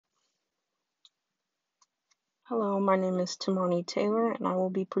Hello, my name is Timani Taylor, and I will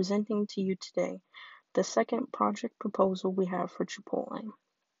be presenting to you today the second project proposal we have for Chipotle.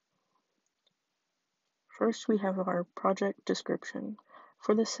 First, we have our project description.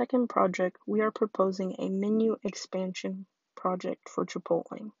 For the second project, we are proposing a menu expansion project for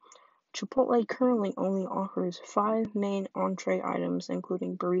Chipotle. Chipotle currently only offers 5 main entree items,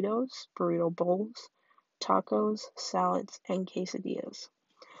 including burritos, burrito bowls, tacos, salads, and quesadillas.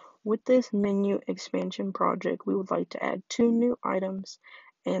 With this menu expansion project, we would like to add 2 new items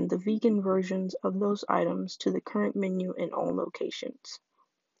and the vegan versions of those items to the current menu in all locations.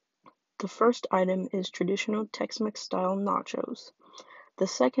 The first item is traditional Tex-Mex style nachos. The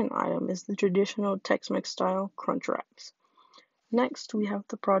second item is the traditional Tex-Mex style crunch wraps. Next, we have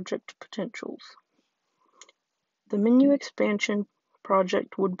the project potentials. The menu expansion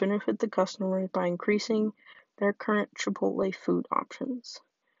project would benefit the customers by increasing their current Chipotle food options.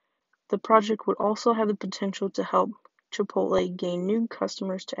 The project would also have the potential to help Chipotle gain new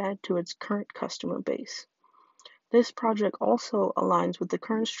customers to add to its current customer base. This project also aligns with the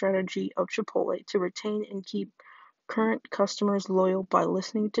current strategy of Chipotle to retain and keep current customers loyal by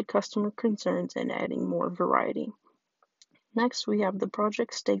listening to customer concerns and adding more variety. Next, we have the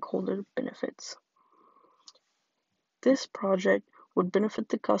project stakeholder benefits. This project would benefit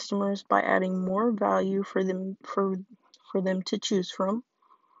the customers by adding more value for them to choose from.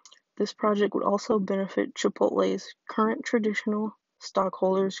 This project would also benefit Chipotle's current traditional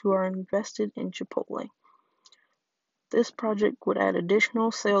stockholders who are invested in Chipotle. This project would add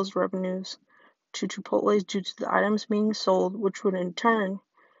additional sales revenues to Chipotle due to the items being sold, which would in turn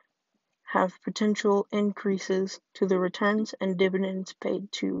have potential increases to the returns and dividends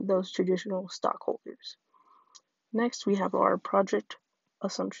paid to those traditional stockholders. Next, we have our project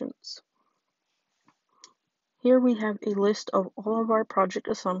assumptions. Here we have a list of all of our project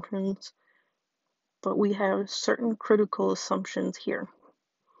assumptions, but we have certain critical assumptions here.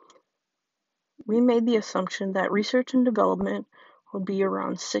 We made the assumption that research and development would be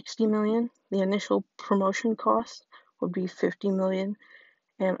around 60 million, the initial promotion cost would be 50 million,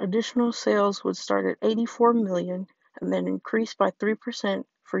 and additional sales would start at 84 million and then increase by 3%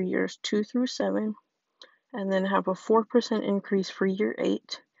 for years 2 through 7, and then have a 4% increase for year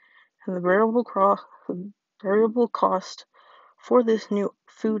 8, and the variable cost for this new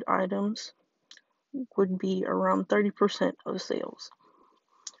food items would be around 30% of sales.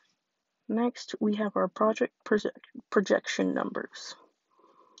 Next, we have our project projection numbers.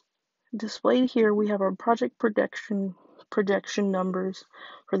 Displayed here, we have our project projection numbers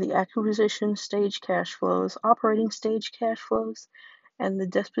for the acquisition stage cash flows, operating stage cash flows, and the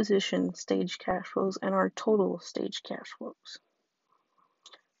disposition stage cash flows, and our total stage cash flows.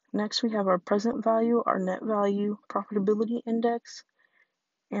 Next, we have our present value, our net value, profitability index,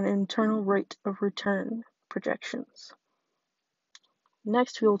 and internal rate of return projections.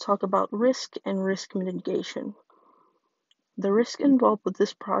 Next, we will talk about risk and risk mitigation. The risk involved with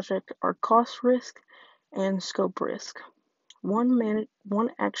this project are cost risk and scope risk. One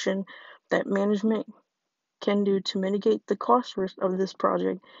action that management can do to mitigate the cost risk of this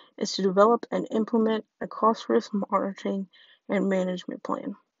project is to develop and implement a cost risk monitoring and management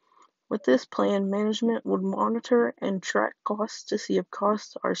plan. With this plan, management would monitor and track costs to see if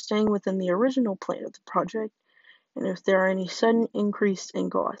costs are staying within the original plan of the project and if there are any sudden increase in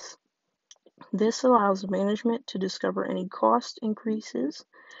costs. This allows management to discover any cost increases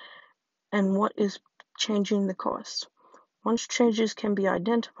and what is changing the cost. Once changes can be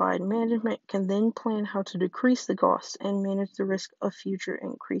identified, management can then plan how to decrease the cost and manage the risk of future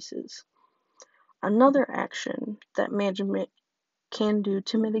increases. Another action that management can do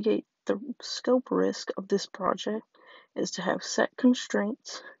to mitigate the scope risk of this project is to have set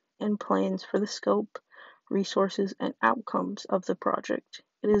constraints and plans for the scope, resources, and outcomes of the project.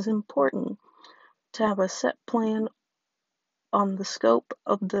 It is important to have a set plan on the scope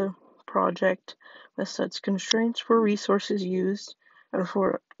of the project that sets constraints for resources used and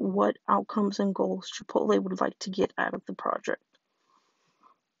for what outcomes and goals Chipotle would like to get out of the project.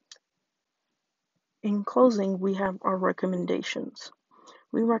 In closing, we have our recommendations.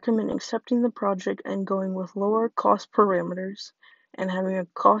 We recommend accepting the project and going with lower cost parameters and having a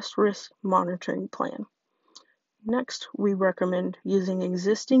cost risk monitoring plan. Next, we recommend using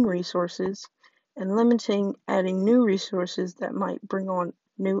existing resources and limiting adding new resources that might bring on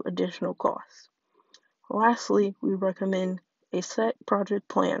new additional costs. Lastly, we recommend a set project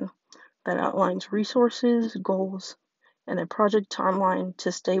plan that outlines resources, goals, and a project timeline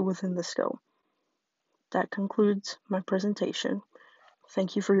to stay within the scope. That concludes my presentation.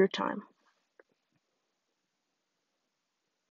 Thank you for your time.